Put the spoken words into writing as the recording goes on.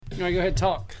All right, go ahead and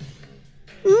talk.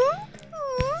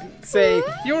 Say,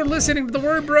 you're listening to the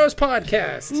Word Bros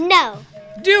podcast. No.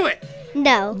 Do it.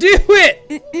 No. Do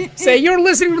it. Say, you're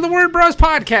listening to the Word Bros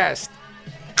podcast.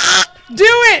 Do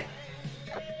it.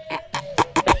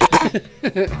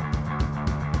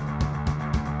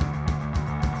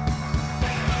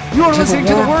 You're listening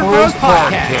to the Word Bros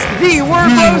podcast.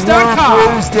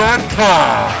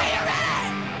 TheWordBros.com.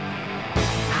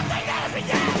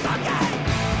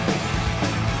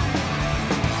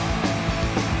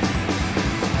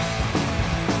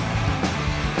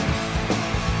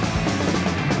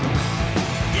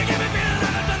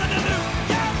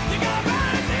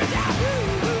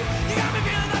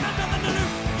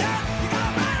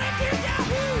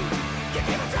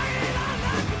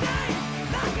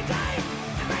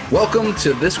 Welcome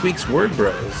to this week's Word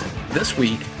Bros. This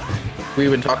week,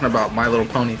 we've been talking about My Little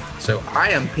Pony. So I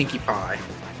am Pinkie Pie,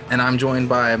 and I'm joined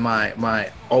by my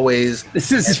always...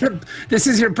 This is your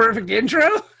perfect intro?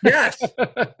 Yes!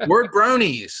 Word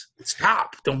Bronies.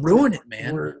 Stop. Don't ruin it,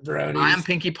 man. Word Bronies. I'm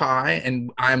Pinkie Pie,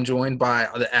 and I'm joined by,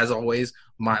 as always,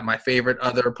 my favorite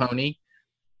other pony,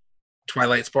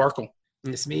 Twilight Sparkle.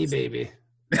 It's me, baby.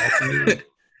 That's me.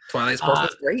 Twilight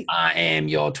Sparkle's great. I am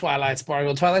your Twilight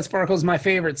Sparkle. Twilight Sparkle is my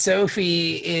favorite.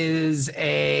 Sophie is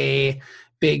a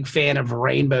big fan of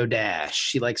Rainbow Dash.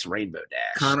 She likes Rainbow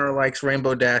Dash. Connor likes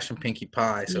Rainbow Dash and Pinkie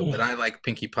Pie, but I like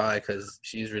Pinkie Pie because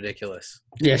she's ridiculous.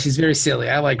 Yeah, she's very silly.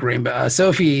 I like Rainbow.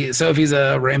 Sophie's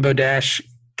a Rainbow Dash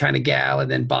kind of gal,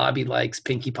 and then Bobby likes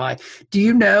Pinkie Pie. Did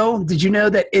you know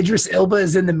that Idris Elba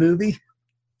is in the movie?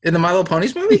 In the My Little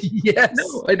Ponies movie? Yes.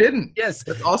 No, I didn't. Yes.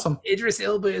 That's awesome. Idris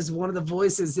Elba is one of the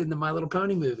voices in the My Little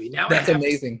Pony movie. That's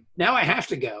amazing. Now I have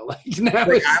to go.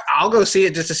 I'll go see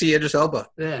it just to see Idris Elba.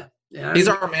 Yeah. He's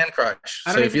our man crush.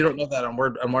 So if you don't know that, on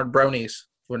Word Bronies.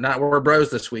 We're not Word Bros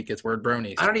this week. It's Word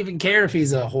Bronies. I don't even care if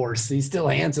he's a horse. He's still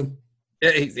handsome. Yeah,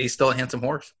 he's still a handsome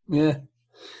horse. Yeah.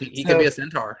 He could be a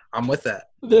centaur. I'm with that.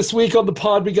 This week on the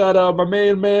pod, we got my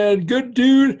man, good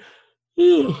dude.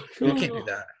 You can't do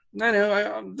that. I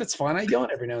know. That's fine. I yawn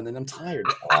every now and then. I'm tired.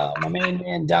 My main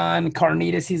man, Don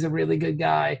Cardenas, he's a really good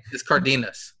guy. It's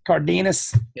Cardenas.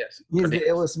 Cardenas? Yes. He's the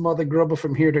illest mother grubber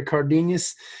from here to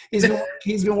Cardenas.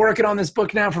 He's been working on this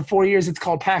book now for 4 years. It's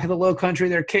called Pack of the Low Country.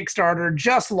 Their Kickstarter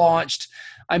just launched,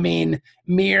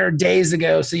 mere days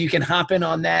ago, so you can hop in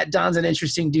on that. Don's an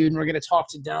interesting dude, and we're going to talk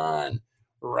to Don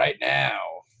right now.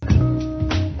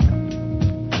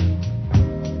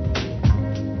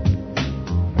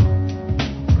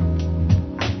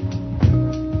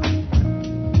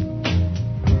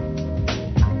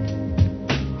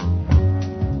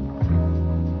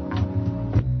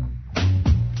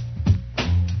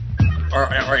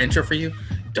 Our intro for you,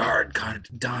 Don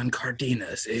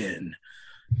Cardenas in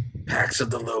Packs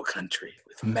of the Low Country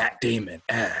with Matt Damon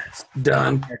as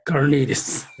Don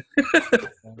Cardenas.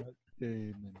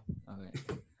 Damon. Okay.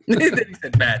 He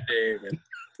said Matt Damon.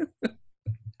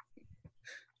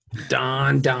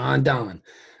 Don.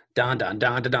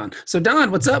 So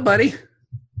Don, what's up, buddy?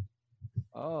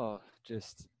 Oh,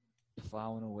 just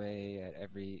plowing away at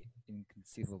every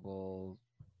inconceivable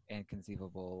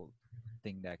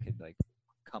thing that could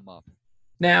come up.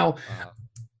 Now,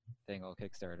 thing on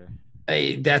Kickstarter.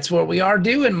 Hey, that's what we are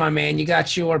doing, my man. You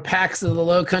got your Packs of the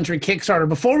Low Country Kickstarter.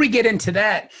 Before we get into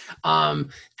that,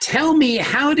 tell me,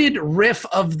 how did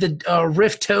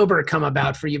Rifftober come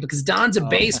about for you? Because Don's a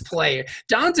bass player.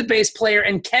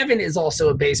 And Kevin is also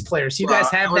a bass player. So you guys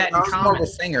have that in common. I'm more of a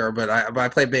singer, but I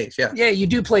play bass, yeah. Yeah, you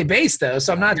do play bass, though.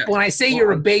 So I'm not. Yeah. When I say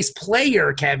you're a bass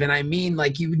player, Kevin, I mean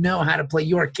you know how to play.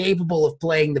 You are capable of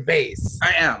playing the bass.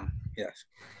 I am, yes.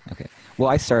 Okay. Well,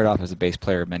 I started off as a bass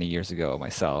player many years ago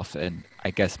myself, and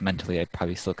I guess mentally I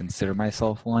probably still consider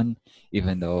myself one,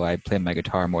 even though I play my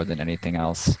guitar more than anything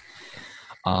else.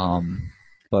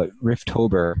 But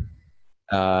Rifftober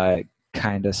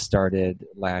kind of started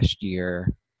last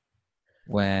year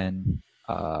when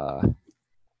I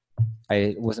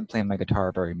wasn't playing my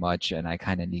guitar very much, and I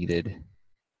kind of needed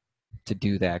to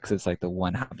do that because it's the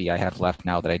one hobby I have left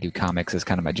now that I do comics is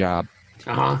kind of my job.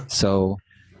 So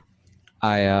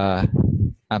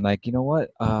I'm like, you know what?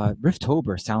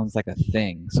 Rifftober sounds like a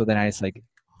thing. So then I just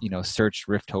searched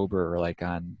Rifftober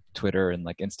on Twitter and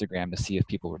Instagram to see if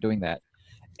people were doing that.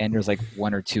 And there's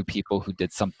one or two people who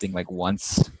did something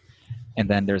once. And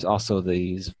then there's also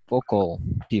these vocal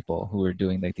people who are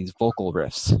doing these vocal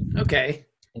riffs. Okay.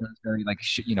 And it's very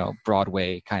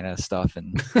Broadway kind of stuff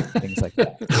and things like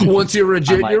that. Once you're a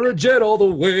jet, you're a jet all the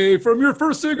way from your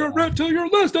first cigarette till your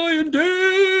last dying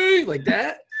day. Like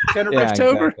that? Kind of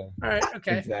Rifftober? Exactly. All right,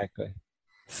 okay. Exactly.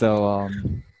 So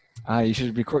You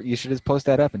should record. You should just post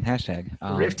that up and hashtag.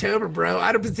 Riftober, bro.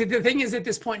 I don't. The thing is, at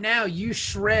this point now, you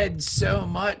shred so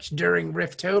much during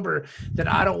Riftober that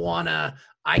I don't want to.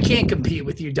 I can't compete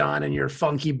with you, Don, and your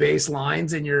funky bass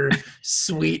lines and your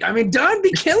sweet. I mean, Don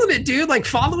be killing it, dude. Like,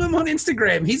 follow him on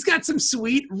Instagram. He's got some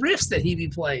sweet riffs that he be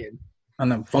playing on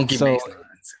the funky so bass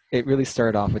lines. It really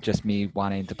started off with just me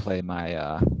wanting to play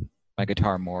my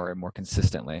guitar more and more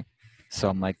consistently. So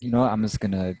I'm like, I'm just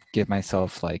gonna give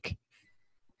myself like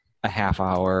a half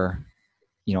hour.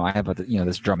 I have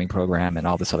this drumming program and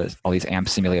all these amp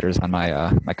simulators on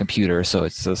my computer, so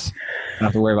it's just I don't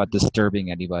have to worry about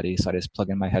disturbing anybody. So I just plug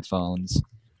in my headphones,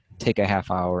 take a half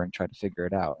hour, and try to figure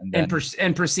it out, and then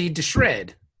and proceed to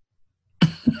shred.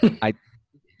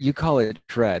 You call it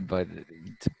shred, but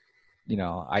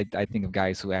I think of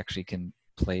guys who actually can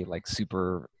play like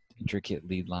super intricate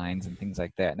lead lines and things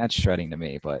like that, and that's shredding to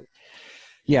me. But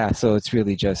yeah, so it's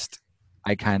really just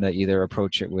I kind of either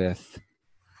approach it with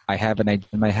I have an idea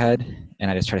in my head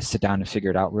and I just try to sit down and figure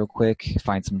it out real quick,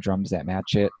 find some drums that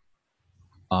match it.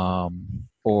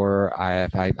 Or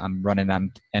if I'm running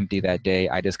on empty that day,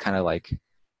 I just kind of like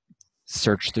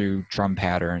search through drum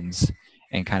patterns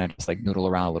and kind of just like noodle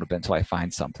around a little bit until I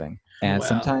find something. And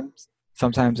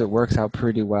sometimes it works out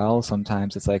pretty well.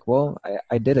 Sometimes it's like, well,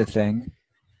 I did a thing.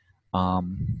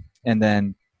 And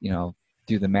then,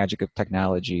 through the magic of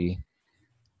technology,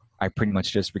 I pretty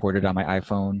much just record it on my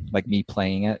iPhone, like me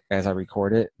playing it as I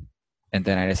record it. And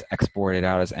then I just export it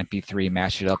out as MP3,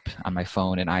 mash it up on my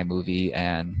phone in iMovie,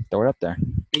 and throw it up there.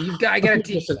 I got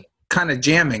to kind of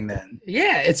jamming then.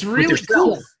 Yeah, it's really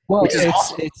cool. Well,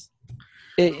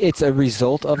 it's a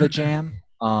result of a jam.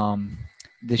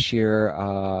 This year,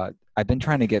 I've been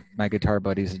trying to get my guitar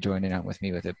buddies to join in with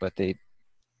me with it, but they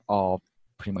all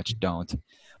pretty much don't.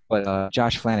 But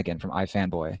Josh Flanagan from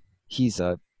iFanboy, he's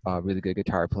a really good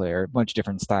guitar player, much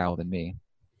different style than me,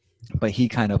 but he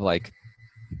kind of like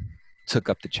took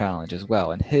up the challenge as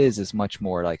well, and his is much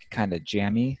more like kind of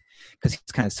jammy because he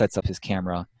kind of sets up his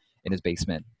camera in his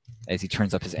basement as he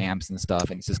turns up his amps and stuff,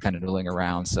 and he's just kind of noodling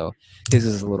around. So his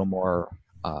is a little more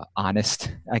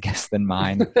honest, I guess, than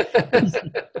mine.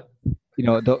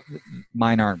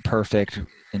 Mine aren't perfect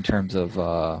in terms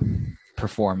of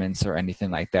performance or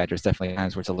anything like that. There's definitely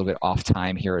times where it's a little bit off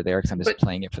time here or there because I'm just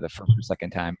playing it for the first or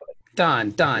second time.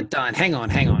 Don, hang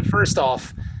on. First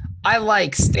off, I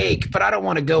like steak, but I don't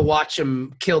want to go watch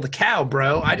him kill the cow,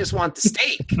 bro. I just want the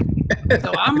steak.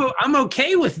 So I'm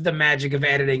okay with the magic of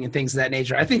editing and things of that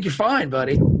nature. I think you're fine,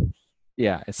 buddy.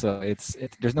 Yeah, so it's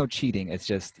there's no cheating. It's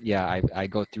just I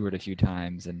go through it a few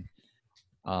times, and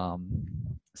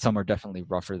some are definitely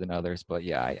rougher than others. But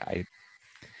yeah, I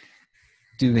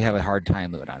do have a hard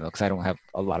time doing it because I don't have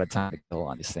a lot of time to kill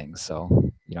on these things.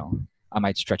 So I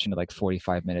might stretch into like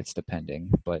 45 minutes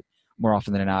depending, but more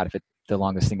often than not, the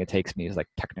longest thing it takes me is like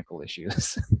technical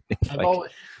issues.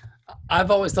 I've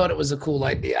always thought it was a cool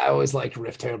idea. I always liked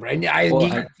Riftober, and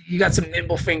you got some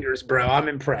nimble fingers, bro. I'm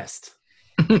impressed.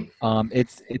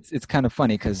 It's kind of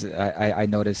funny because I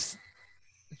notice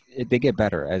they get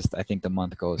better as I think the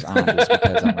month goes on, just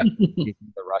because I'm like taking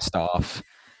the rust off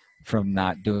from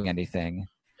not doing anything,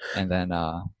 and then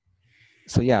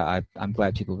so yeah, I'm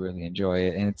glad people really enjoy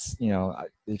it. And it's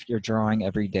if you're drawing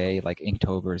every day, like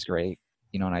Inktober is great,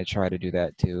 and I try to do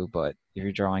that too. But if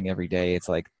you're drawing every day, it's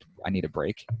like I need a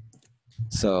break.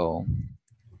 So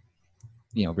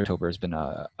Riftober has been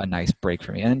a nice break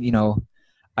for me, and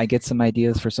I get some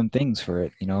ideas for some things for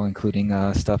it,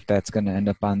 including stuff that's going to end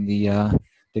up on the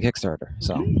Kickstarter.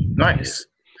 So nice.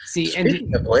 See,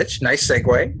 speaking of which, nice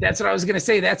segue. That's what I was going to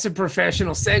say. That's a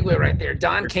professional segue right there.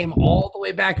 Don came all the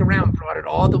way back around, brought it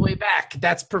all the way back.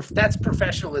 That's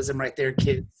professionalism right there,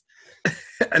 kids.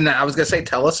 And I was going to say,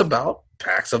 tell us about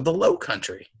Packs of the Low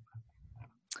Country.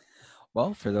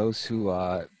 Well, for those who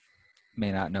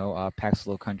may not know, Packs of the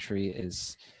Low Country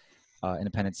is an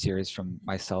independent series from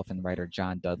myself and writer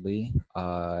John Dudley.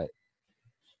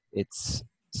 It's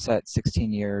set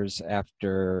 16 years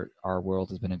after our world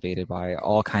has been invaded by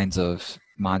all kinds of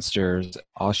monsters,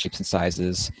 all shapes and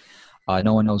sizes.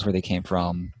 No one knows where they came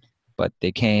from, but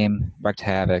they came, wreaked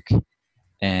havoc,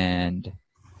 and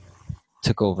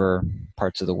took over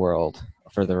parts of the world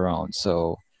for their own.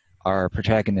 So our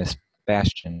protagonist,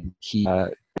 Bastion, he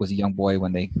was a young boy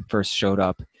when they first showed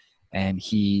up, and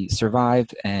he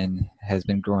survived and has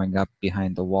been growing up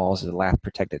behind the walls of the last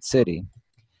protected city.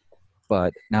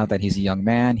 But now that he's a young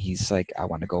man, he's like, I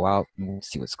want to go out and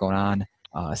see what's going on,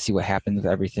 see what happens with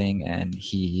everything. And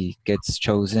he gets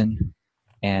chosen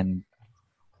and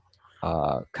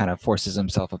kind of forces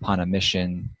himself upon a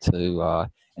mission to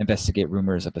investigate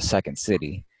rumors of a second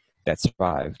city that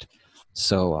survived.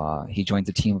 So he joins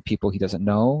a team of people he doesn't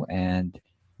know and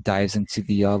dives into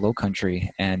the low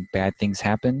country, and bad things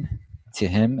happen to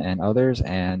him and others.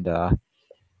 And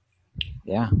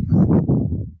yeah.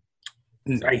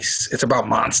 Nice. It's about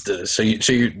monsters. So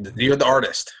you're the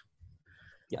artist.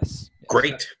 Yes.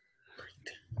 Great.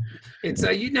 It's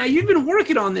now you've been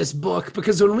working on this book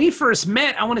because when we first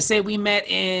met, I want to say we met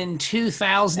in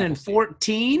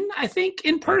 2014, I think,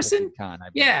 in person.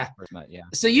 Yeah.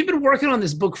 So you've been working on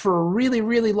this book for a really,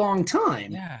 really long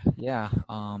time. Yeah.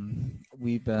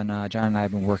 We've been John and I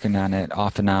have been working on it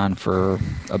off and on for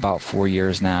about 4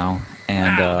 years now,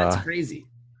 and wow, that's crazy.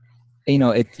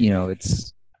 It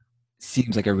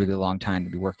seems like a really long time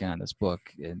to be working on this book.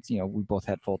 It's we both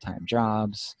had full-time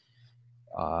jobs.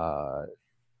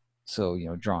 So,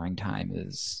 drawing time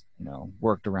is,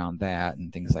 worked around that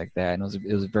and things like that. And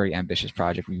it was a very ambitious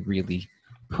project. We really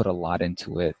put a lot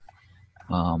into it.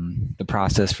 The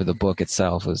process for the book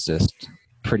itself was just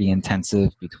pretty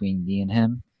intensive between me and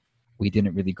him. We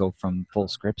didn't really go from full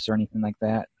scripts or anything like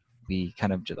that. We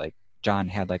kind of John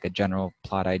had like a general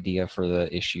plot idea for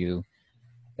the issue.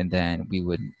 And then we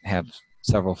would have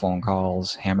several phone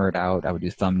calls, hammer it out. I would do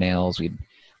thumbnails. We'd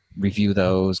review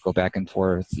those, go back and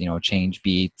forth, change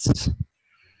beats,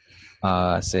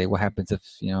 say what happens if,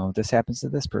 this happens to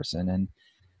this person and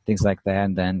things like that.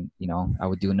 And then, I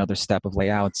would do another step of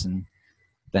layouts, and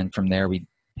then from there we'd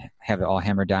have it all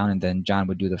hammered down, and then John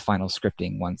would do the final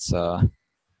scripting once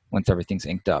everything's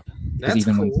inked up. That's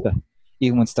even cool.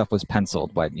 Even when stuff was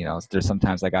penciled, but there's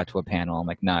sometimes I got to a panel, I'm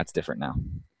like, nah, it's different now.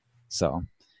 So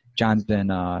John's been,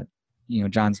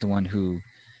 John's the one who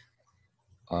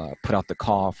put out the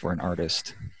call for an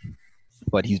artist,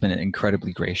 but he's been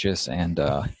incredibly gracious and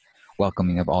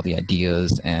welcoming of all the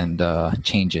ideas and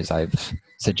changes I've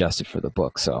suggested for the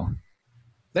book. So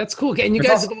that's cool. And you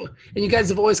guys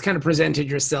have always kind of presented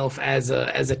yourself as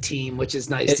a team, which is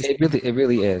nice. It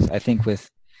really is. I think with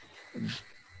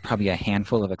probably a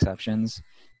handful of exceptions,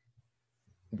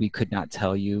 we could not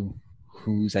tell you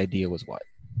whose idea was what.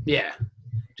 Yeah.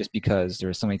 Just because there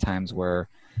were so many times where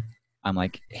I'm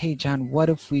like, hey, John, what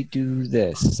if we do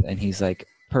this? And he's like,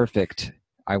 perfect.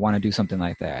 I want to do something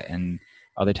like that. And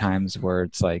other times where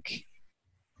it's like,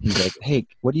 he's like, hey,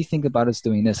 what do you think about us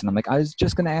doing this? And I'm like, I was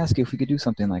just going to ask you if we could do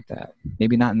something like that.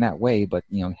 Maybe not in that way, but,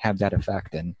 have that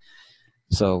effect. And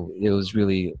so it was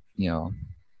really,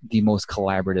 the most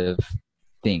collaborative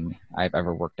thing I've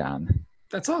ever worked on.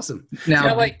 That's awesome.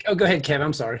 Now, go ahead, Kev.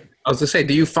 I'm sorry. I was going to say,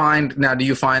 do you find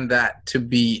that to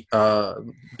be,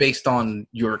 based on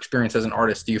your experience as an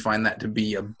artist, do you find that to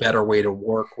be a better way to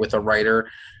work with a writer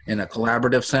in a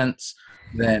collaborative sense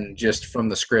than just from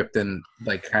the script and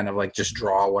just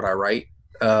draw what I write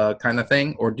kind of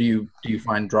thing? Or do you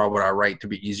find draw what I write to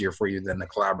be easier for you than the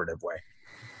collaborative way?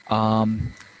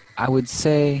 I would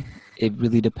say it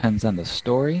really depends on the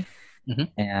story. Mm-hmm.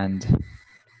 And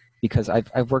because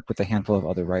I've worked with a handful of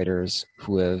other writers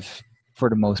who have, for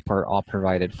the most part, all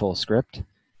provided full script,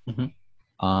 mm-hmm.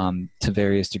 To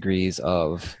various degrees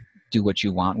of do what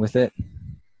you want with it.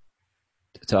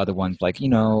 To other ones like,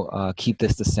 keep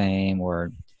this the same,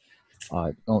 or,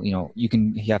 you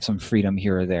can have some freedom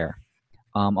here or there.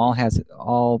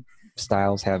 All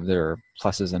styles have their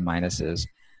pluses and minuses.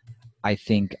 I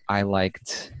think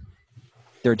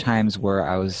there are times where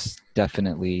I was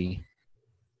definitely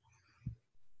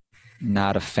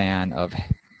not a fan of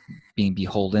being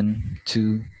beholden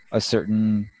to a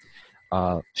certain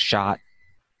shot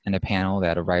in a panel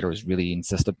that a writer was really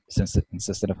insisted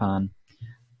upon.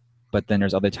 But then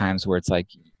there's other times where it's like,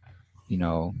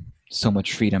 so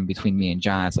much freedom between me and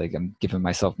John. It's like I'm giving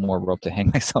myself more rope to hang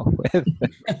myself with.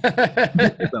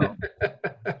 So,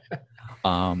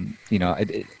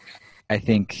 I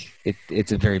think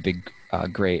it's a very big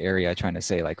gray area trying to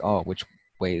say like, oh, which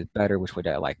way is better, which way do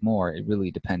I like more. It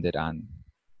really depended on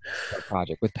the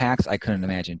project. With PAX, I couldn't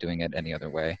imagine doing it any other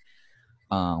way.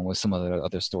 With some of the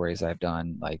other stories I've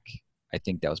done, like I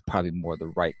think that was probably more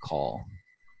the right call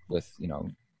with,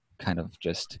 kind of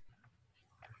just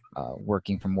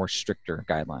working from more stricter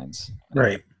guidelines.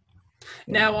 Right.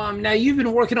 Now you've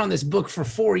been working on this book for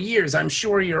 4 years. I'm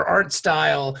sure your art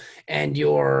style and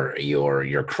your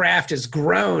craft has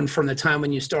grown from the time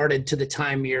when you started to the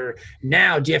time you're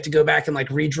now. Do you have to go back and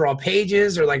redraw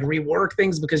pages or rework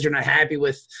things because you're not happy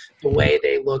with the way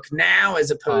they look now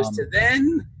as opposed to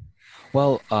then?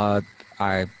 Well,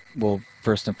 I will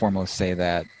first and foremost say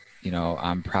that,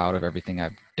 I'm proud of everything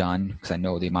I've done because I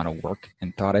know the amount of work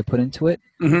and thought I put into it.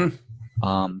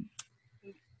 Mm-hmm.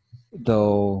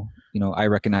 Though, I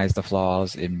recognize the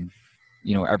flaws in,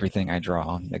 everything I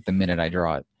draw, like the minute I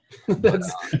draw it.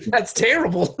 That's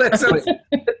terrible.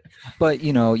 But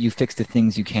you fix the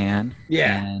things you can.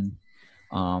 Yeah.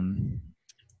 And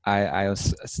I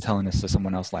was telling this to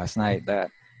someone else last night that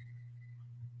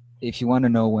if you want to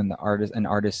know when an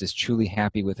artist is truly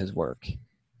happy with his work,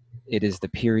 it is the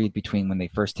period between when they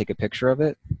first take a picture of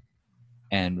it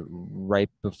and right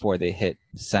before they hit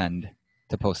send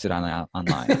to post it online.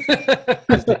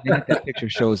 Because the minute that picture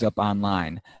shows up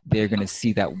online, they're going to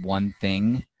see that one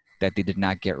thing that they did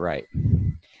not get right.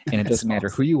 And it doesn't matter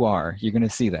who you are, you're going to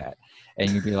see that.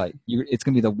 And you'll be like, it's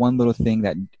going to be the one little thing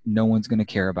that no one's going to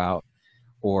care about.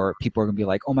 Or people are going to be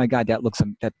like, oh my God, that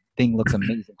thing looks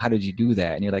amazing. How did you do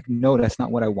that? And you're like, no, that's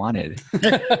not what I wanted.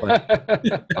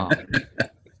 But,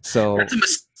 so it's a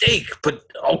mistake, but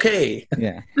okay.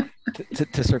 Yeah.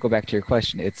 To circle back to your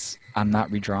question, I'm not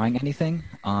redrawing anything.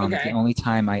 Okay. The only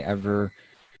time I ever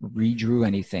redrew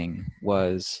anything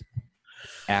was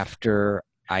after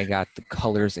I got the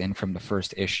colors in from the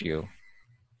first issue.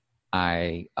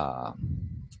 I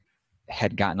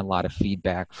had gotten a lot of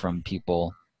feedback from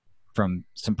people, from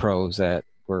some pros that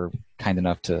were kind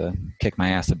enough to kick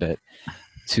my ass a bit,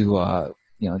 to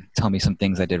tell me some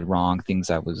things I did wrong, things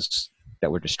that were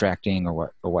distracting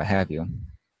or what have you.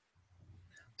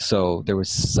 So there was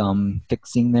some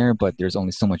fixing there, but there's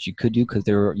only so much you could do because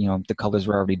the colors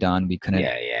were already done. We couldn't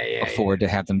afford to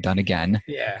have them done again.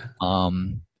 Yeah.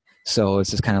 So it's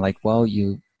just kind of like, well,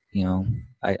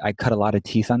 I cut a lot of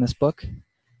teeth on this book.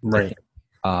 Right.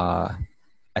 I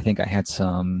think I had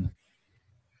some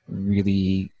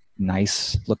really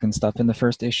nice looking stuff in the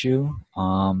first issue.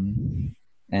 And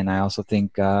I also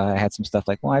think I had some stuff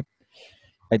like, well,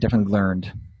 I definitely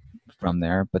learned from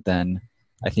there, but then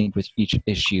I think with each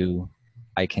issue,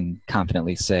 I can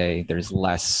confidently say there's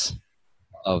less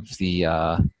of the,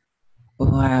 I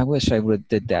wish I would have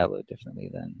did that a little differently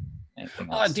than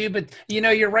anything else. Oh, dude, but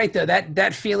you're right though.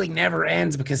 That feeling never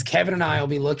ends because Kevin and I will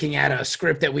be looking at a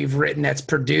script that we've written that's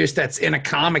produced, that's in a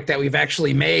comic that we've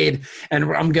actually made, and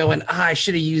I'm going, I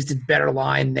should have used a better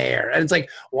line there. And it's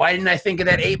like, why didn't I think of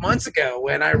that 8 months ago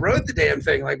when I wrote the damn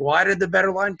thing? Like, why did the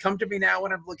better line come to me now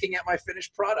when I'm looking at my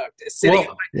finished product, sitting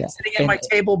at my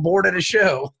table bored at a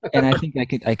show? And I think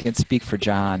I could speak for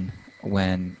John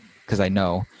because I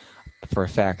know for a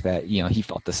fact that he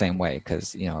felt the same way,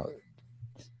 because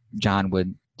John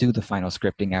would do the final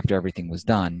scripting after everything was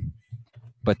done,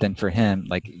 but then for him,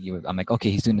 I'm like,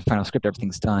 okay, he's doing the final script,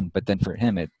 everything's done, but then for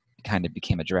him, it kind of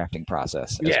became a drafting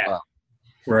process as well.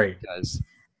 Right. Because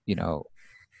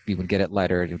we would get it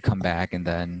lettered, it would come back, and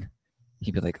then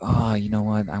he'd be like, oh, you know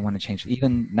what, I want to change.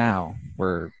 Even now,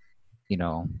 we're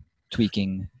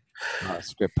tweaking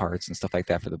script parts and stuff like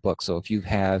that for the book. So if you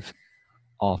have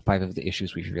all 5 of the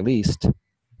issues we've released,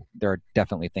 there are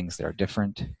definitely things that are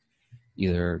different,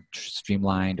 either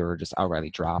streamlined or just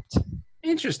outrightly dropped.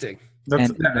 Interesting. I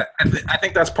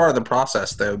think that's part of the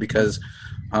process, though, because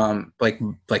like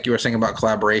you were saying about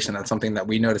collaboration, that's something that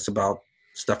we notice about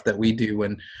stuff that we do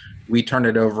when we turn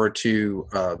it over to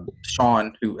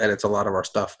Sean, who edits a lot of our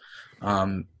stuff.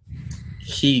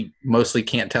 He mostly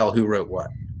can't tell who wrote what,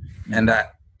 and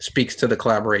that speaks to the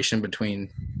collaboration between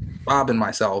Bob and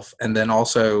myself. And then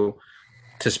also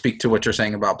to speak to what you're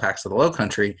saying about Pax of the Low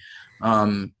Country,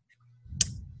 I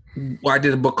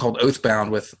did a book called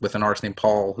Oathbound with an artist named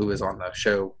Paul, who was on the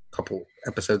show a couple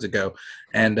episodes ago,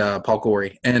 and Paul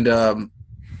Gorey. And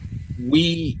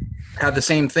we had the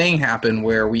same thing happen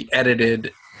where we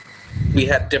had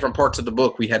different parts of the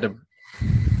book we had to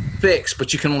fix,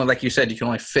 but you can only, like you said, you can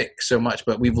only fix so much.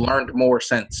 But we've learned more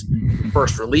since we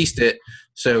first released it.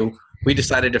 So we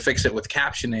decided to fix it with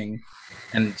captioning.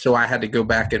 And so I had to go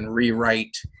back and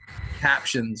rewrite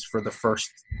captions for the first,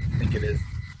 I think it is,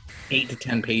 8 to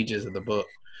 10 pages of the book.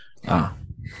 And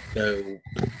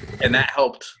that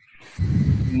helped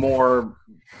more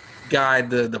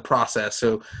guide the process.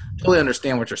 So totally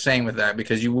understand what you're saying with that,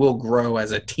 because you will grow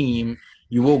as a team.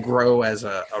 You will grow as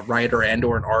a writer and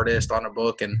or an artist on a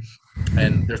book, and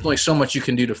there's only so much you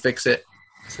can do to fix it.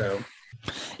 So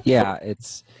yeah,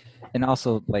 and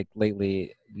also like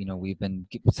lately, we've been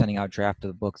sending out draft of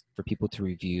the books for people to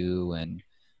review and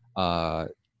all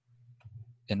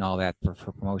that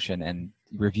for promotion, and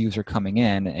reviews are coming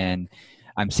in, and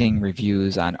I'm seeing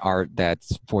reviews on art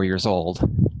that's 4 years old.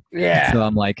 Yeah. So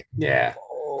I'm like, yeah.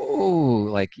 Oh,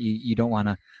 like you don't want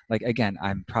to, like, again,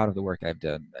 I'm proud of the work I've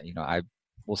done. I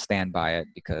will stand by it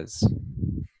because,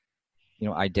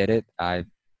 I did it. I'm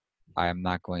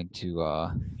not going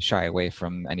to shy away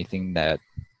from anything that,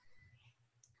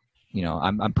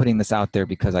 I'm putting this out there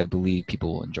because I believe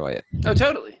people will enjoy it. Oh,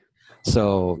 totally.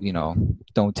 So,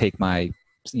 don't take my,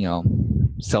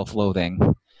 self-loathing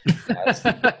as,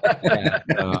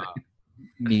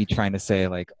 me trying to say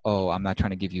like, oh, I'm not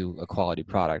trying to give you a quality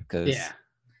product because, Yeah.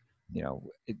 you know,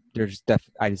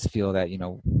 I just feel that, you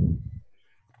know,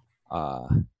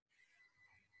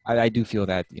 I do feel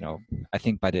that, you know, I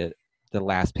think by the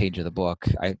last page of the book,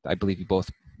 I believe you both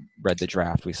read the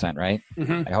draft we sent, right?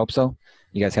 Mm-hmm. I hope so.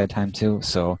 You guys had time too.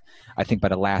 So I think by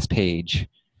the last page,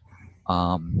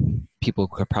 people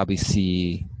could probably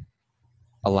see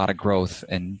a lot of growth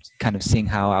and kind of seeing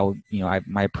how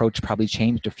my approach probably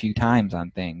changed a few times on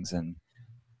things. And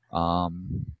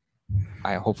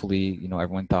I hopefully, you know,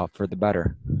 everyone thought for the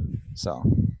better. So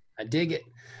I dig it.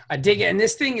 And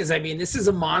this thing is, I mean, this is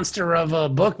a monster of a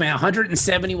book, man.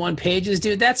 171 pages,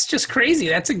 dude. That's just crazy.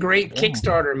 That's a great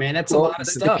Kickstarter, man. That's a lot of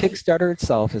stuff. The Kickstarter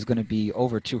itself is going to be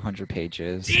over 200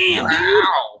 pages. Damn, dude.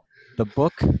 The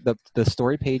book, the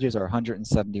story pages are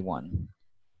 171.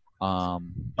 So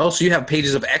you have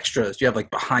pages of extras. You have like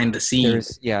behind the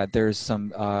scenes. There's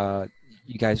some.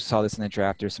 You guys saw this in the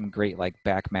draft. There's some great like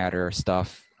back matter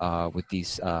stuff with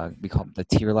these. We call them the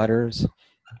tier letters,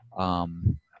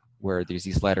 where there's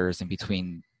these letters in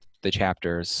between the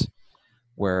chapters,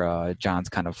 where John's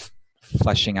kind of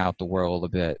fleshing out the world a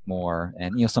bit more.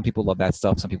 And you know, some people love that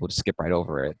stuff. Some people just skip right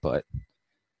over it. But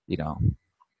you know,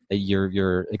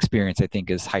 your experience, I think,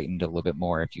 is heightened a little bit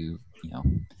more if you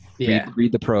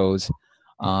read the prose.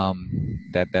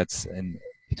 That's in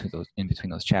between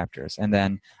those chapters. And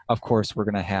then of course we're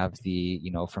gonna have the,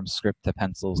 you know, from script to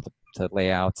pencils to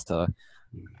layouts to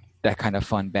that kind of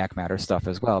fun back matter stuff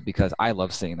as well, because I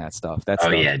love seeing that stuff.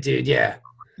 Yeah, dude. Yeah.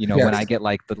 You know, when I get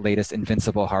like the latest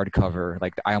Invincible hardcover,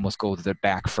 like I almost go to the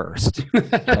back first.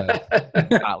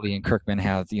 Otley and Kirkman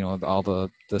have, you know, all the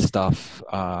stuff,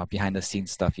 behind the scenes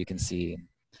stuff you can see.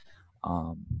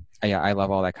 I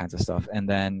love all that kinds of stuff. And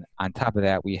then on top of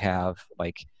that, we have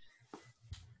like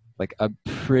a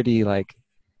pretty like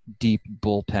deep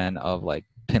bullpen of like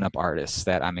pinup artists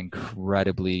that I'm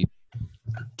incredibly.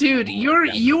 Dude, your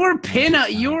list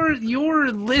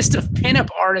of pinup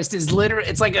artists is literally,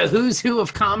 it's like a who's who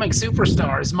of comic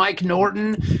superstars. Mike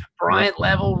Norton, Bryant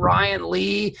Level, Ryan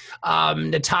Lee,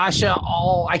 Natasha.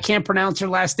 I can't pronounce her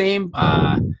last name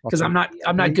because I'm not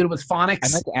good with phonics.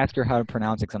 I meant to ask her how to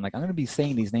pronounce it because I'm like, I'm going to be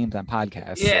saying these names on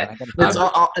podcasts. Yeah,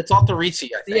 so it's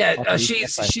Alterici, I think. Yeah,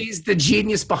 she's the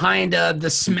genius behind the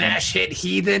smash hit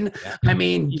Heathen. Yeah. I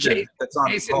mean,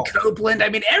 Jason Copeland. I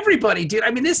mean, everybody, dude.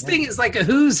 I mean, this thing is like a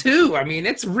who's who. I mean,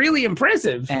 it's really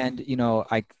impressive. And you know,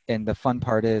 and the fun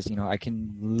part is, you know, I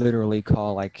can literally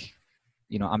call, like,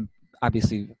 you know, I'm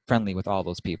obviously friendly with all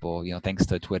those people, you know, thanks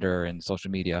to Twitter and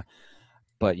social media.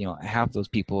 But you know, half those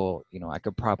people, you know, I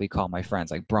could probably call my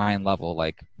friends. Like Brian Level,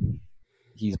 like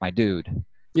he's my dude.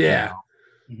 Yeah.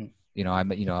 You know, I've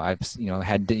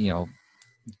had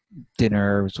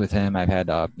dinners with him. I've had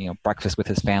breakfast with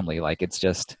his family. Like it's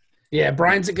just. Yeah,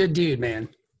 Brian's a good dude, man.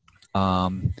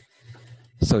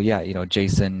 So yeah, you know,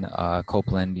 Jason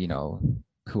Copeland, you know,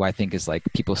 who I think is like,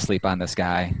 people sleep on this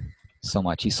guy so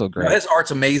much. He's so great. His art's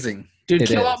amazing. Dude,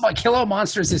 Kill All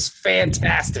Monsters is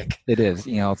fantastic. It is,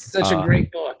 you know. It's such a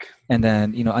great book. And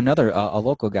then, you know, another a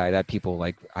local guy that people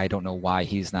like, I don't know why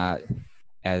he's not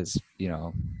as, you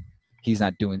know, he's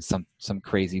not doing some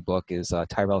crazy book is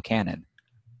Tyrell Cannon.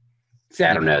 See,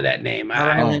 I don't know that name. I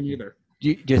don't know him either.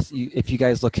 If you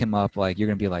guys look him up, like you're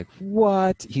gonna be like,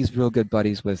 what? He's real good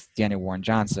buddies with Daniel Warren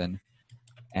Johnson,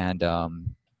 and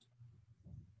I'm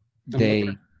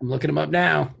looking him up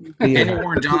now. Daniel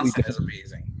Warren Johnson is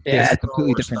amazing. Yeah,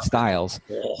 completely different styles.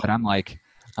 But I'm like,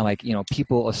 you know,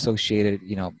 people associated,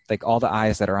 you know, like all the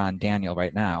eyes that are on Daniel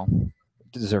right now,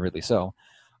 deservedly so.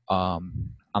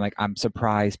 I'm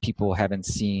surprised people haven't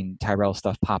seen Tyrell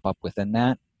stuff pop up within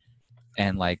that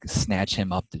and like snatch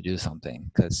him up to do something,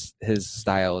 because his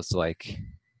style is like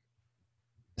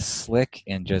slick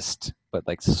and but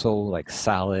like so like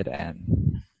solid.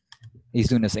 And he's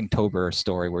doing this Inktober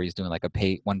story where he's doing like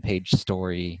a one-page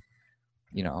story,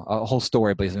 you know, a whole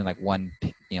story, but he's doing like one,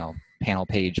 you know, panel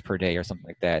page per day or something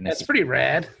like that. And that's pretty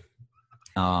rad.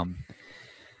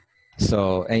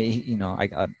 So you know,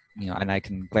 and I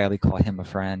can gladly call him a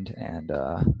friend. And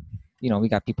you know, we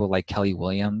got people like Kelly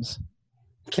Williams.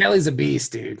 Kelly's a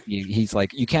beast, dude. He's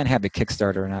like, you can't have the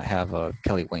Kickstarter and not have a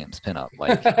Kelly Williams pinup.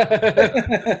 Like,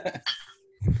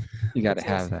 you got to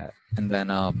have that. And then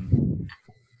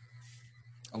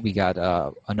we got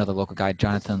another local guy,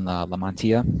 Jonathan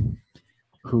Lamantia,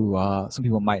 who some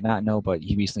people might not know, but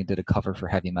he recently did a cover for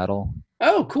Heavy Metal.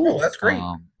 Oh, cool. That's great.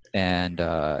 And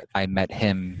I met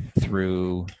him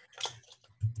through.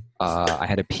 I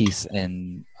had a piece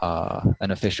in an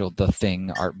official The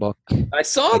Thing art book. I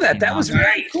saw that. That was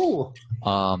very cool.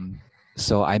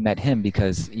 so I met him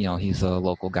because, you know, he's a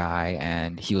local guy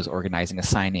and he was organizing a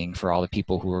signing for all the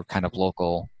people who were kind of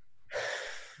local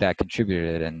that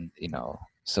contributed. And, you know,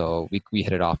 so we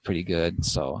hit it off pretty good.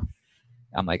 So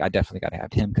I'm like, I definitely got to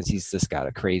have him because he's just got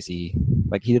a crazy,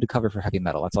 like he did a cover for heavy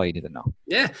metal. That's all you need to know.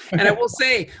 Yeah. And I will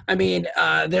say, I mean,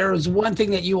 there's one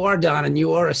thing that you are, Don, and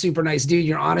you are a super nice dude.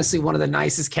 You're honestly one of the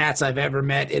nicest cats I've ever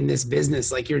met in this business.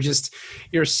 Like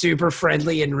you're super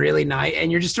friendly and really nice.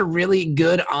 And you're just a really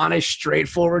good, honest,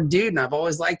 straightforward dude. And I've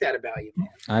always liked that about you, man.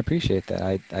 I appreciate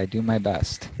that. I do my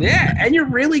best. Yeah. And you're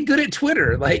really good at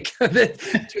Twitter. Like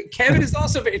Kevin is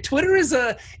also Twitter is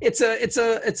it's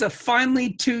a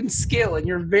finely tuned skill. And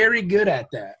you're very good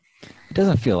at that. It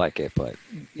doesn't feel like it, but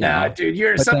yeah,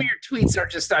 dude, some of your tweets are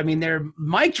just, I mean, they're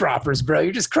mic droppers, bro.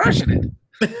 You're just crushing it.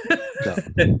 So,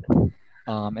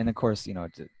 and of course, you know,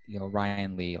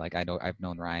 Ryan Lee, like I've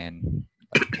known Ryan,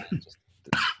 like, just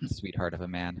the sweetheart of a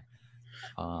man.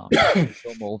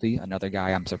 Bill Moldy, another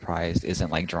guy I'm surprised isn't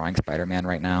like drawing Spider-Man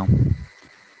right now.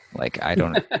 Like I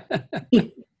don't.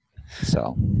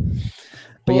 So,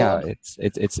 but yeah,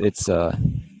 it's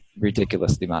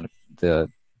ridiculous the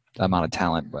amount of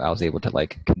talent I was able to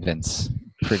like convince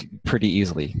pretty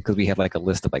easily because we had like a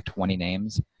list of like 20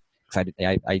 names. Because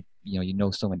I you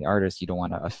know so many artists, you don't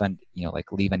want to offend, you know,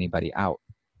 like leave anybody out.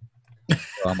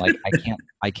 So I'm like,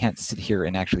 I can't sit here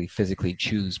and actually physically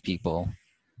choose people.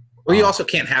 Well, you also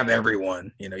can't have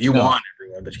everyone. You know, you want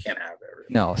everyone, but you can't have everyone.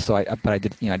 No, so I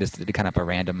did, you know, I just did kind of a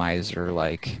randomizer,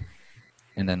 like.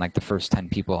 And then like the first 10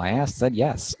 people I asked said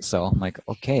yes. So I'm like,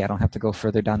 okay, I don't have to go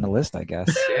further down the list, I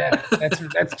guess. Yeah,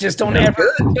 that's just don't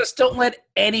let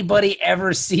anybody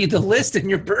ever see the list in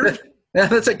your bird. Yeah,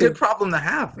 that's a good problem to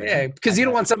have. Man. Yeah, because you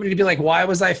don't want somebody to be like, why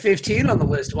was I 15 on the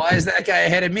list? Why is that guy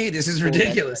ahead of me? This is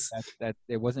ridiculous. That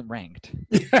it wasn't ranked.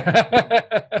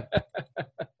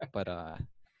 But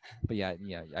yeah,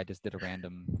 I just did a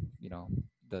random, you know,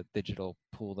 the digital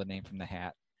pull the name from the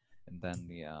hat, and then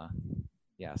the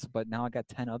yes, but now I got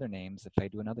 10 other names. If I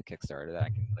do another Kickstarter, that I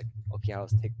can like, okay, I'll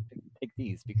take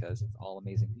these because it's all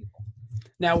amazing people.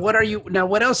 Now, what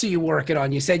else are you working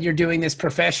on? You said you're doing this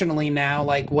professionally now.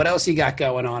 Like, what else you got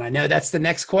going on? I know that's the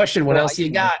next question. What else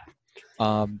you got?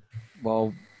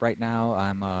 Well, right now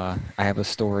I have a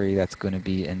story that's going to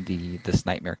be in the This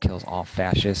Nightmare Kills All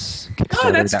Fascists Kickstarter.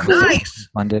 Oh, that's cool. Was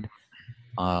funded.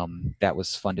 That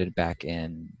was funded back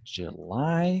in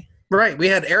July. Right, we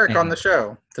had Eric on the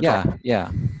show. Yeah.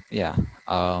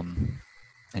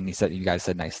 And you guys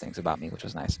said nice things about me, which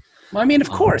was nice. Well, I mean, of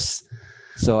course.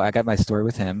 So I got my story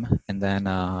with him, and then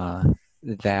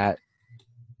that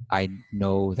I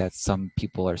know that some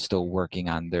people are still working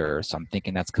on theirs, so I'm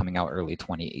thinking that's coming out early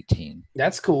 2018.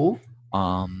 That's cool.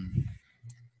 I'm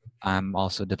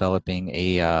also developing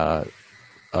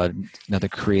another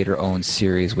creator-owned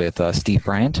series with Steve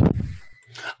Bryant.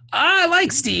 I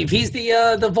like Steve. He's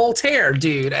the Voltaire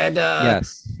dude, and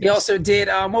yes. He also did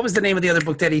what was the name of the other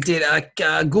book that he did?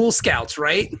 Ghoul Scouts,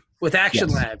 right? With Action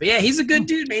Lab. Yeah, he's a good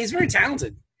dude, man. He's very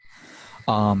talented.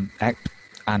 On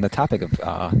the topic of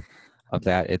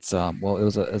that, it's it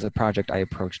was a project I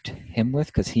approached him with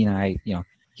because he and I, you know,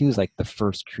 he was like the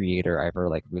first creator I ever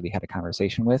like really had a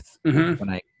conversation with when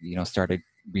I, you know, started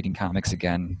reading comics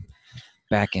again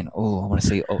back in I want to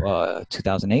say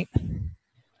 2008.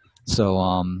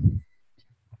 So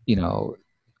you know,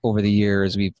 over the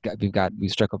years we've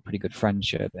struck a pretty good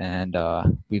friendship, and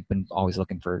we've been always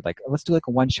looking for like, let's do like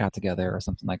a one shot together or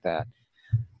something like that.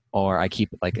 Or I keep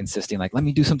like insisting like, let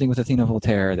me do something with Athena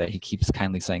Voltaire that he keeps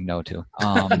kindly saying no to.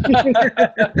 I'm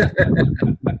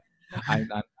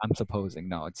supposing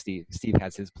no, it's Steve. Steve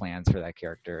has his plans for that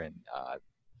character, and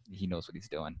he knows what he's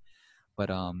doing. But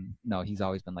no, he's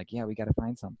always been like, yeah, we got to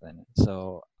find something.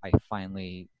 So I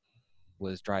finally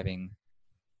was driving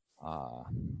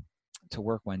to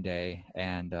work one day,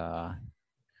 and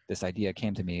this idea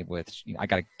came to me with, you know, I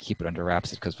got to keep it under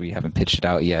wraps because we haven't pitched it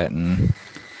out yet, and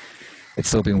it's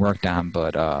still being worked on.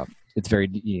 But it's very,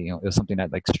 you know, it was something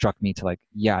that like struck me to like,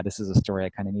 yeah, this is a story I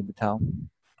kind of need to tell.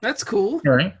 That's cool.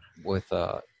 All right. With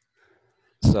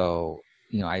so,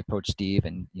 you know, I approached Steve,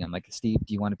 and, you know, I'm like, Steve,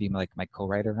 do you want to be like my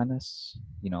co-writer on this?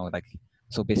 You know, like,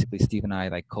 so basically Steve and I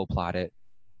like co-plot it,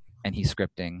 and he's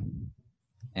scripting,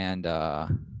 and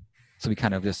so we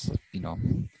kind of just, you know,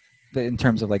 in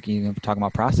terms of like, you know, talking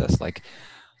about process, like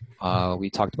we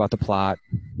talked about the plot,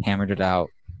 hammered it out.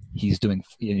 He's doing,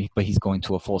 but he's going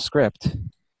to a full script,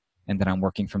 and then I'm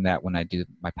working from that when I do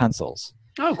my pencils.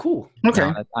 Oh, cool. Okay.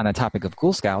 On a topic of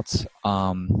Ghoul Scouts,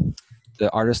 the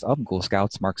artist of Ghoul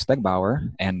Scouts, Mark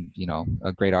Stegbauer, and, you know,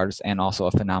 a great artist and also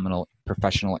a phenomenal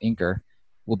professional inker,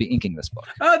 will be inking this book.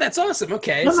 Oh, that's awesome.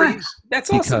 Okay. Nice.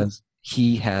 That's awesome.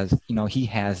 he has, he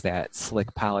has that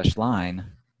slick, polished line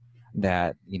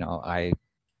that, I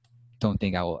don't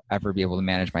think I will ever be able to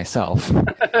manage myself.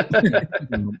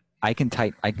 I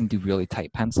can do really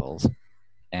tight pencils,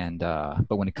 and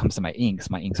but when it comes to my inks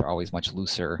are always much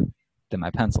looser than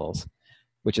my pencils,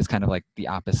 which is kind of like the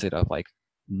opposite of like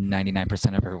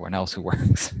 99% of everyone else who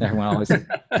works. Everyone always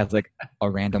has like a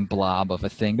random blob of a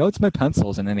thing. No, it's my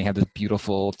pencils, and then they have this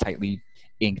beautiful, tightly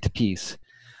inked piece.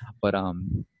 But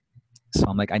so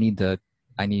I'm like, I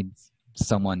need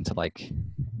someone to like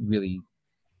really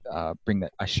bring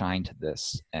a shine to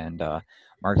this. And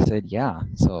Mark said, yeah.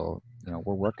 So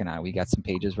we're working on it. We got some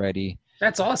pages ready.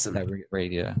 That's awesome. That we're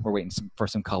ready to. We're waiting for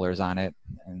some colors on it,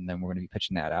 and then we're going to be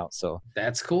pitching that out. So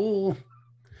that's cool.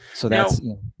 So that's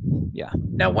yeah.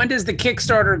 Now, when does the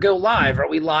Kickstarter go live? Are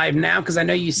we live now? Because I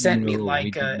know you sent me we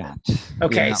do not.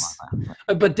 Okay,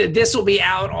 but this will be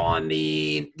out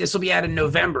in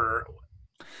November.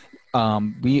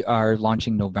 We are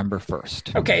launching November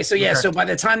 1st. Okay, so yeah, so by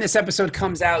the time this episode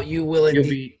comes out, you will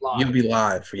indeed live. You'll be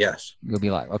live, yes. You'll be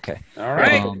live. Okay. All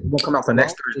right. We'll come out for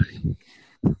next Thursday.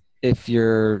 If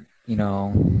you're,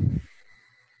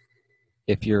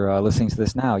 listening to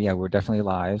this now, yeah, we're definitely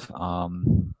live.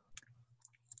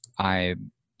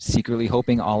 I'm secretly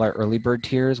hoping all our early bird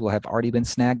tiers will have already been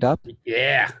snagged up.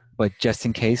 Yeah. But just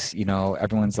in case,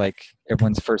 everyone's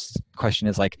first question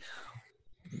is like,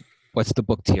 what's the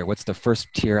book tier? What's the first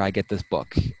tier I get this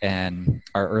book? And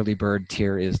our early bird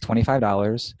tier is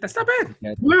 $25. That's not bad.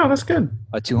 Wow, that's good.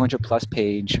 A 200+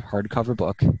 page hardcover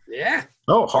book. Yeah.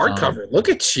 Oh, hardcover. Look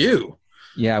at you.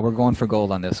 Yeah, we're going for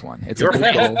gold on this one. You're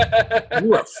gold.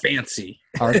 You are fancy.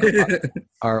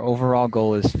 Our overall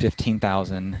goal is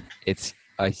 15,000. It's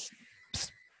a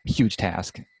huge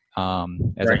task, as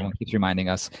everyone keeps reminding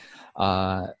us.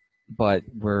 But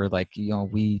we're like,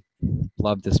 we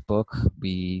love this book.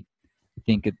 We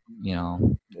think it's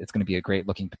going to be a great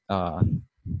looking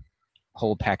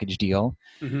whole package deal.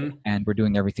 Mm-hmm. And we're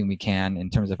doing everything we can in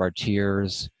terms of our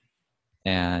tiers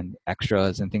and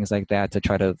extras and things like that to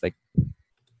try to like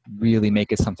really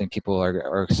make it something people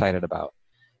are excited about.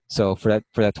 So for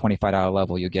that $25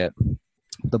 level, you get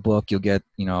the book, you'll get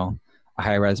a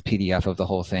high-res PDF of the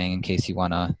whole thing in case you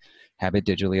want to have it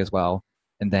digitally as well.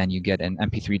 And then you get an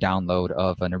MP3 download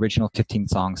of an original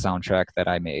 15-song soundtrack that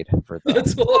I made for the.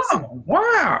 That's awesome!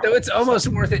 Wow! So it's almost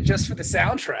worth it just for the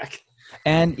soundtrack.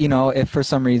 And if for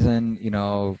some reason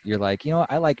you're like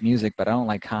I like music but I don't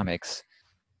like comics,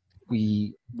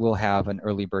 we will have an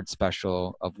early bird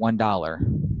special of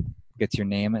 $1. Gets your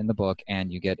name in the book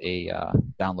and you get a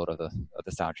download of the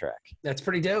soundtrack. That's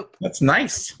pretty dope. That's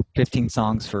nice. 15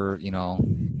 songs for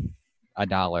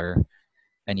 $1.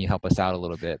 And you help us out a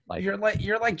little bit. Like you're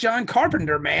like John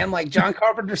Carpenter, man. Like John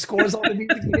Carpenter scores all the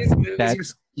music in his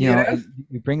movies. You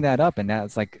bring that up, and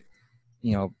that's like,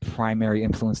 primary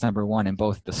influence number one in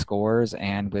both the scores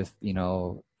and with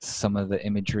some of the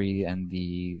imagery and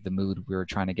the mood we were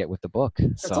trying to get with the book.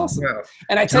 That's awesome. Yeah.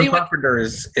 And I tell you, Carpenter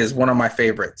is one of my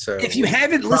favorites. So if you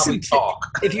haven't listened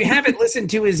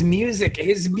to his music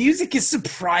is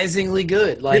surprisingly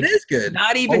good. Like it is good.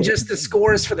 Not even just the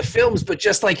scores for the films, but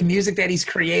just like music that he's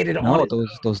created.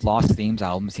 Those Lost Themes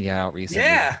albums he had out recently.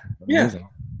 Yeah. Amazing.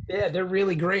 Yeah, they're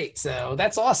really great. So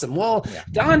that's awesome. Well,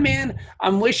 Don, man,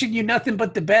 I'm wishing you nothing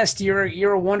but the best.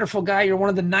 You're a wonderful guy. You're one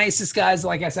of the nicest guys,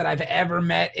 like I said, I've ever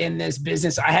met in this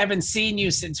business. I haven't seen you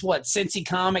since Cincy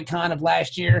Comic Con of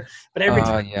last year. But every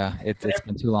time, it's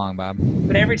been too long, Bob.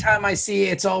 But every time I see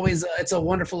you, it's a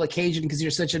wonderful occasion because you're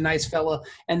such a nice fella.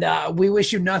 And we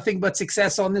wish you nothing but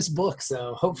success on this book.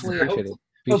 So hopefully your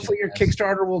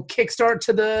Kickstarter will kickstart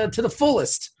to the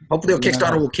fullest. Hopefully your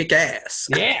Kickstarter will kick ass.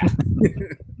 Yeah.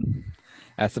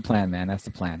 That's the plan, man. That's the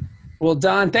plan. Well,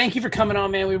 Don, thank you for coming on,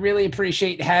 man. We really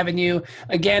appreciate having you.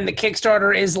 Again, the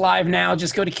Kickstarter is live now.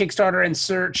 Just go to Kickstarter and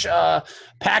search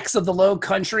Packs of the Low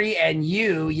Country, and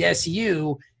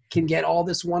you can get all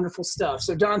this wonderful stuff.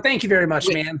 So, Don, thank you very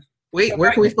much, man. Wait,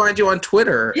 where can we find you on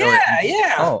Twitter? Yeah.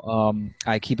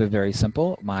 I keep it very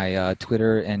simple. My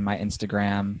Twitter and my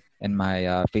Instagram and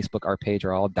my Facebook art page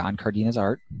are all Don Cardenas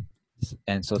Art,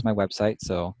 and so is my website.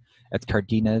 So that's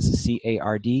Cardenas,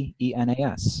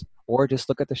 Cardenas, or just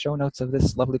look at the show notes of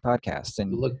this lovely podcast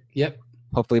and look. Yep.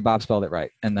 Hopefully Bob spelled it right.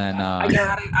 And then I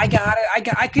got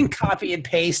it. I can copy and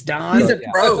paste Don. He's a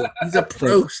pro. He's a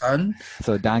pro, son.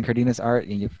 So Don Cardenas Art,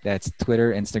 and that's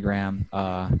Twitter,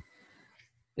 Instagram.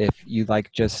 If you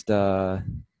like just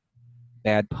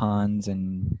bad puns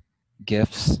and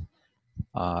GIFs,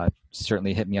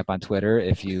 certainly hit me up on Twitter.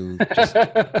 If you want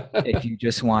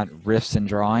riffs and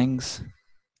drawings,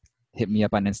 hit me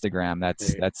up on Instagram.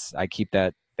 That's I keep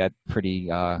that that pretty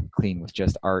clean with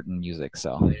just art and music.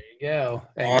 So There you go.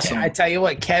 And Awesome. I tell you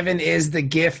what, Kevin is the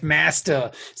gift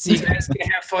master. So you guys can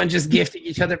have fun just gifting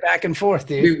each other back and forth,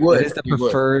 dude. We would. it is the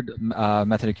preferred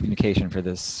method of communication for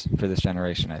this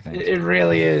generation, I think. It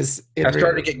really is. I've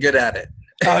started to get good at it.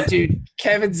 Oh, dude,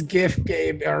 Kevin's gift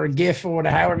game or GIF or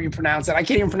whatever, however you pronounce it. I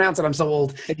can't even pronounce it. I'm so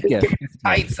old. It's His gift. game is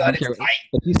tight, son. It's tight.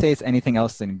 If you say it's anything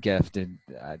else than gift,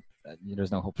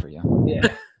 there's no hope for you. Yeah.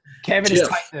 Kevin is GIF.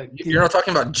 tight. You're not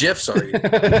talking about GIFs, are you?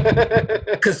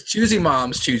 Because choosy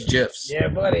moms choose GIFs. Yeah,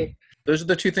 buddy. Those are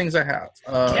the two things I have.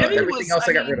 Kevin Everything was- else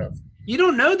I I got mean- rid of. You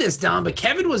don't know this, Don, but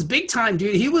Kevin was big time,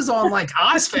 dude. He was on like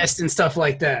Ozfest and stuff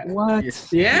like that. What?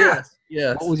 Yeah.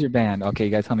 Yes. What was your band? Okay,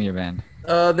 you guys tell me your band.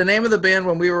 The name of the band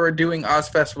when we were doing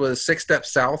Ozfest was Six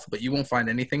Steps South, but you won't find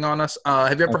anything on us.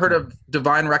 Have you ever heard of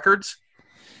Divine Records?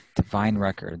 Divine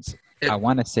Records. I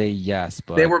want to say yes,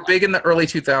 but They were big in the early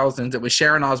 2000s. It was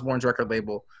Sharon Osbourne's record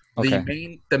label.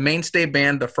 okay. The mainstay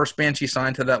band, the first band she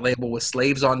signed to that label was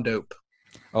Slaves on Dope.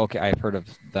 Okay, I've heard of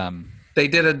them. They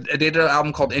did an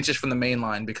album called Inches from the Main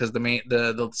Line because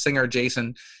the singer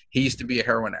Jason, he used to be a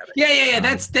heroin addict. Yeah.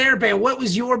 That's their band. What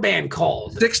was your band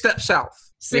called? Six Steps South.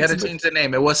 We had to change the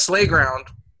name. It was Slayground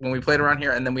when we played around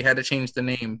here, and then we had to change the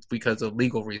name because of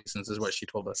legal reasons, is what she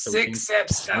told us. So Six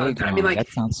Steps Down. I mean, like, that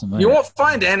sounds familiar. you won't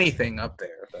find anything up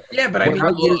there. But. yeah, but I mean,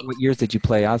 What years did you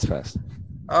play Ozfest?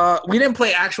 We didn't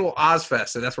play actual Ozfest,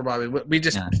 so that's where Bobby. We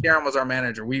just Sharon was our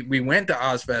manager. We went to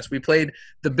Ozfest. We played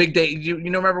the big day. You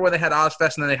know, remember when they had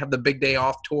Ozfest and then they have the big day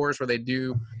off tours where they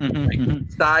do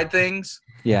side things?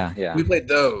 Yeah. We played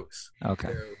those. Okay.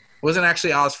 So it wasn't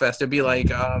actually Ozfest. It'd be like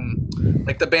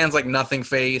the bands like Nothing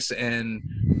Face and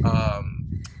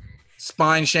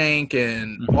Spine Shank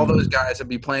and all those guys would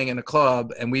be playing in a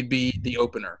club, and we'd be the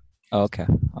opener. Okay.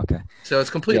 So it's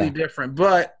completely different,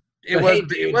 but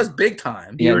it was big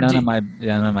time. Yeah, none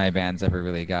of my bands ever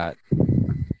really got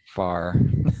far.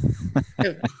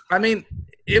 I mean,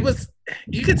 it was.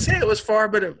 You could say it was far,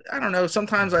 but I don't know.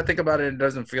 Sometimes I think about it, and it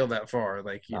doesn't feel that far.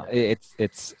 Like it's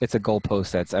a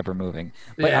goalpost that's ever moving.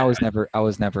 But I was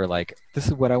never like, this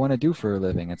is what I want to do for a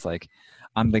living. It's like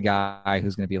I'm the guy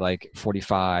who's going to be like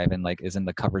 45 and like is in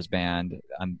the covers band.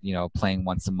 I'm playing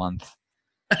once a month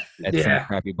at some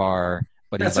crappy bar.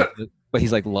 But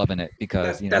he's like loving it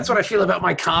because that's what I feel about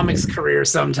my comics career.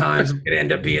 Sometimes I'm gonna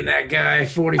end up being that guy.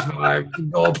 45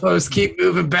 goalposts keep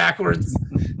moving backwards.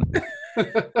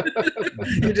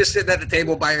 You're just sitting at the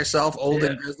table by yourself, old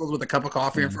and grizzled, with a cup of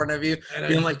coffee in front of you,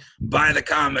 being like, "Buy the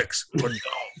comics or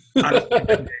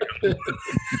don't."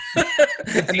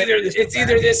 It's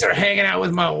either this or hanging out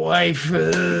with my wife.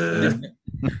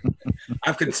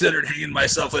 I've considered hanging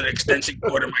myself with an extension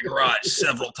cord in my garage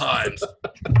several times.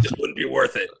 Just wouldn't be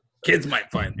worth it. Kids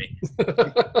might find me.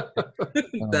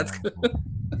 That's good.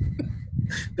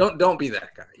 Don't be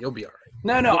that guy. You'll be all right.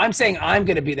 No, I'm saying I'm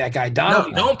going to be that guy.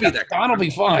 Don't be that guy. Don will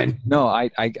be fine. No, I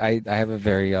have a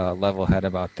very level head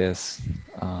about this.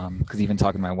 Because even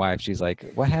talking to my wife, she's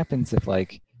like, "What happens if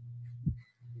like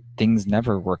things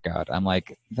never work out?" I'm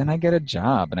like, "Then I get a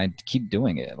job and I keep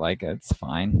doing it. Like it's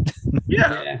fine."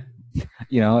 Yeah.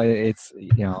 It's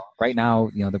right now,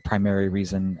 the primary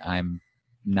reason I'm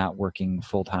not working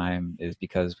full time is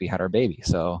because we had our baby.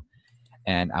 So,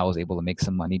 and I was able to make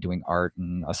some money doing art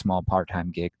and a small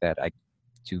part-time gig that I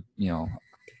to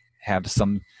have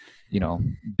some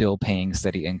bill paying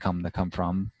steady income to come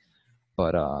from.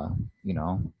 But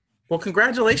well,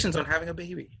 congratulations on having a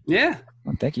baby. Yeah.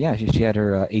 Well, thank you. Yeah, she had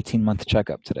her 18-month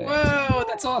checkup today. Whoa,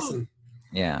 that's awesome.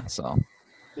 Yeah, so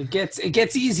it gets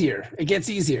easier. It gets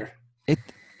easier.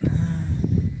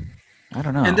 I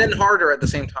don't know. And then harder at the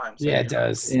same time. So It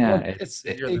does. Yeah, Well,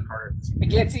 it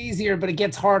gets easier, but it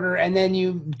gets harder, and then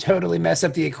you totally mess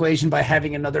up the equation by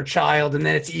having another child, and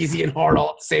then it's easy and hard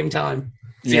all at the same time.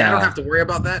 See, I don't have to worry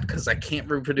about that because I can't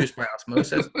reproduce by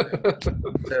osmosis.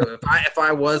 So if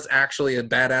I was actually a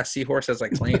badass seahorse, as I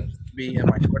claimed to be in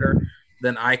my Twitter,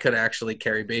 then I could actually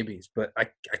carry babies. But I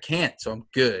can't, so I'm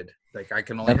good. Like I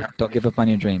can only don't give up on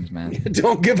your dreams, man.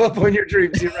 Don't give up on your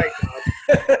dreams. You're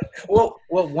right. Well,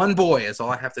 one boy is all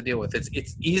I have to deal with.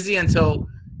 It's easy until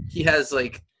he has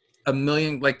like a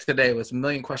million. Like today was a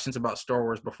million questions about Star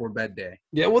Wars before bed day.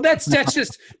 Yeah, well, that's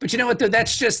just. But you know what? Though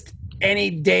that's just any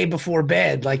day before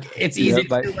bed. Like it's easy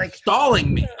to do, like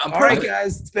stalling me. All right,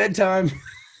 guys, it's bedtime.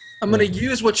 I'm gonna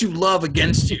use what you love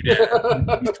against you,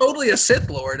 Dad. He's totally a Sith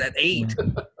Lord at 8.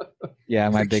 Yeah,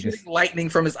 my like biggest lightning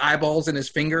from his eyeballs and his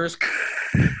fingers.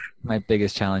 My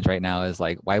biggest challenge right now is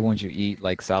like, why won't you eat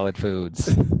like solid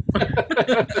foods?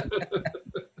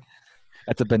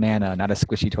 That's a banana, not a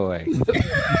squishy toy.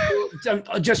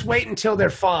 Just wait until they're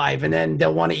 5, and then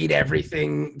they'll want to eat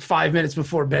everything 5 minutes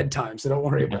before bedtime. So don't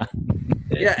worry about it.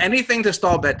 Yeah, anything to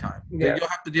stall bedtime. Yeah. You'll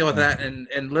have to deal with that in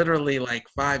literally like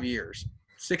 5 years,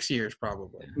 6 years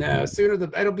probably. No,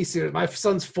 it'll be sooner. My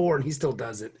son's 4 and he still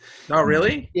does it. Oh,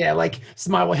 really? Yeah, like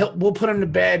so we'll put him to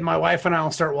bed. My wife and I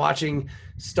will start watching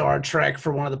Star Trek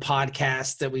for one of the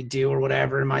podcasts that we do or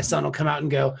whatever, and my son will come out and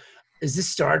go, "Is this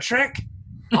Star Trek?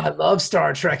 I love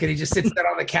Star Trek." And he just sits there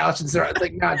on the couch and starts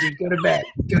like, "Nah, dude, go to bed.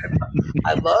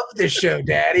 I love this show,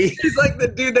 Daddy." He's like the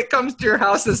dude that comes to your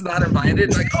house that's not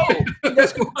invited. Like, oh, you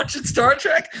guys watching Star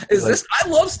Trek? I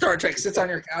love Star Trek. Sits on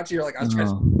your couch. And you're like, I was trying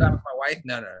to spend time with my wife.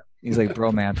 No. He's like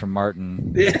Bro Man from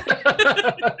Martin. Yeah.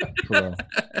 Cool.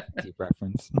 Deep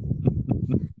reference.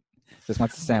 Just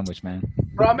wants a sandwich, man.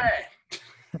 Rame.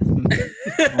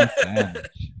 Sandwich.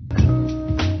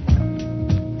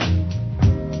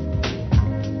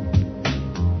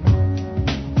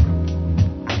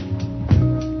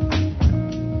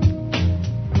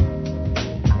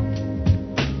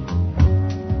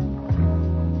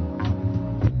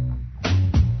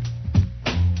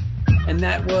 And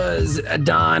that was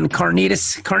Don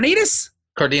Cardenas. Cardenas?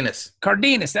 Cardenas.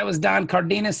 That was Don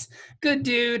Cardenas. Good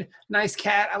dude. Nice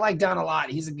cat. I like Don a lot.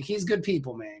 He's good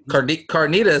people, man.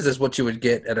 Carnitas is what you would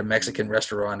get at a Mexican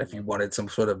restaurant if you wanted some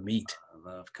sort of meat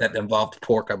that involved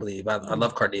pork, I believe. I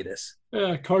love carnitas.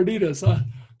 Yeah, Cardenas.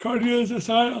 Cardenas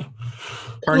aside.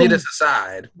 Carnitas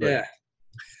aside. Yeah.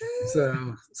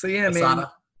 So yeah, man.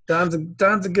 Don's a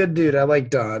good dude. I like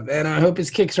Don, and I hope his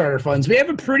Kickstarter funds. We have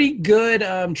a pretty good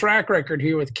track record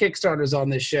here with Kickstarters on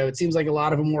this show. It seems like a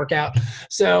lot of them work out.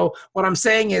 So what I'm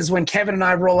saying is, when Kevin and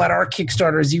I roll out our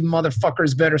Kickstarters, you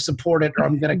motherfuckers better support it, or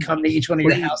I'm going to come to each one of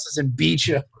your houses and beat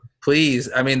you. Please,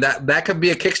 I mean that could be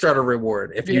a Kickstarter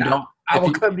reward. If you don't, I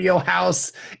will come to your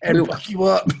house and fuck you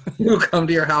up. We'll come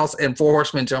to your house and 4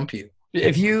 horsemen jump you.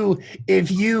 If you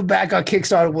back on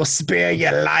Kickstarter, we'll spare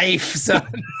your life, son.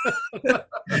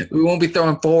 We won't be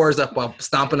throwing 4s up while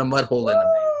stomping a mud hole in them.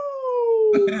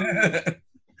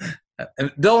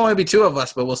 And there'll only be 2 of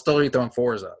us, but we'll still be throwing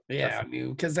 4s up. Yeah,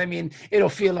 because it'll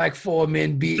feel like 4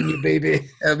 men beating you, baby.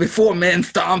 It'll be 4 men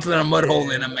stomping a mud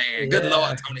hole in a man. Good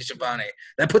Lord, Tony Schiavone.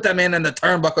 They put that man in the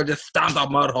turnbuckle, just stomped a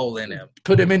mud hole in him.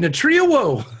 Put him in the trio.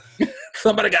 Whoa.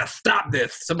 Somebody got to stop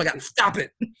this. Somebody got to stop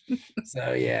it.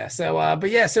 So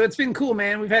it's been cool,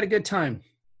 man. We've had a good time.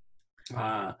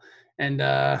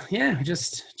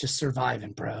 Just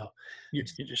surviving, bro. You're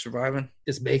just surviving?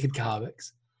 Just making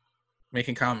comics.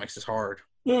 Making comics is hard.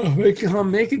 Oh,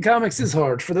 making comics is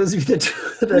hard. For those of you that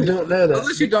don't know that.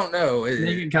 Those you don't know.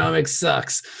 Making comics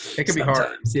sucks. It can be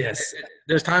hard. Yes.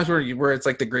 There's times where it's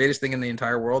like the greatest thing in the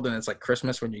entire world, and it's like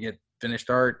Christmas when you get finished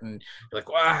art, and you're like,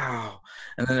 wow.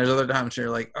 And then there's other times where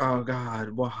you're like, oh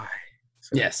God, why?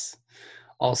 So. Yes.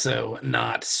 Also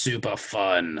not super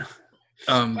fun.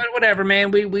 But whatever,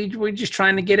 man. We're just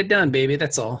trying to get it done, baby.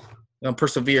 That's all.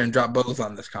 Persevere and drop bows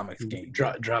on this comics game.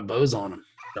 Drop bows on them.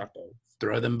 Drop bows.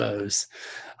 Throw them bows.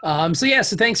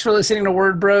 So thanks for listening to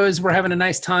Word Bros. We're having a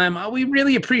nice time. We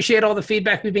really appreciate all the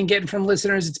feedback we've been getting from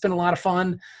listeners. It's been a lot of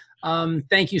fun.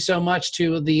 Thank you so much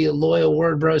to the loyal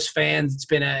Word Bros fans. It's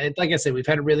been like I said, we've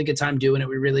had a really good time doing it.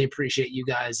 We really appreciate you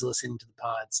guys listening to the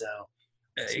pod. So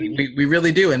we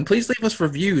really do. And please leave us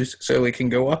reviews so it can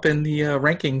go up in the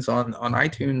rankings on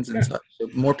iTunes and such, so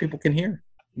more people can hear.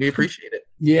 We appreciate it.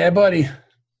 Yeah, buddy.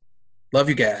 Love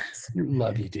you guys.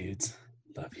 Love you, dudes.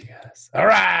 Love you guys. All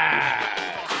right.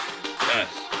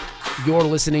 You're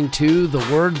listening to the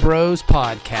Word Bros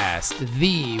podcast,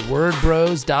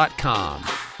 thewordbros.com.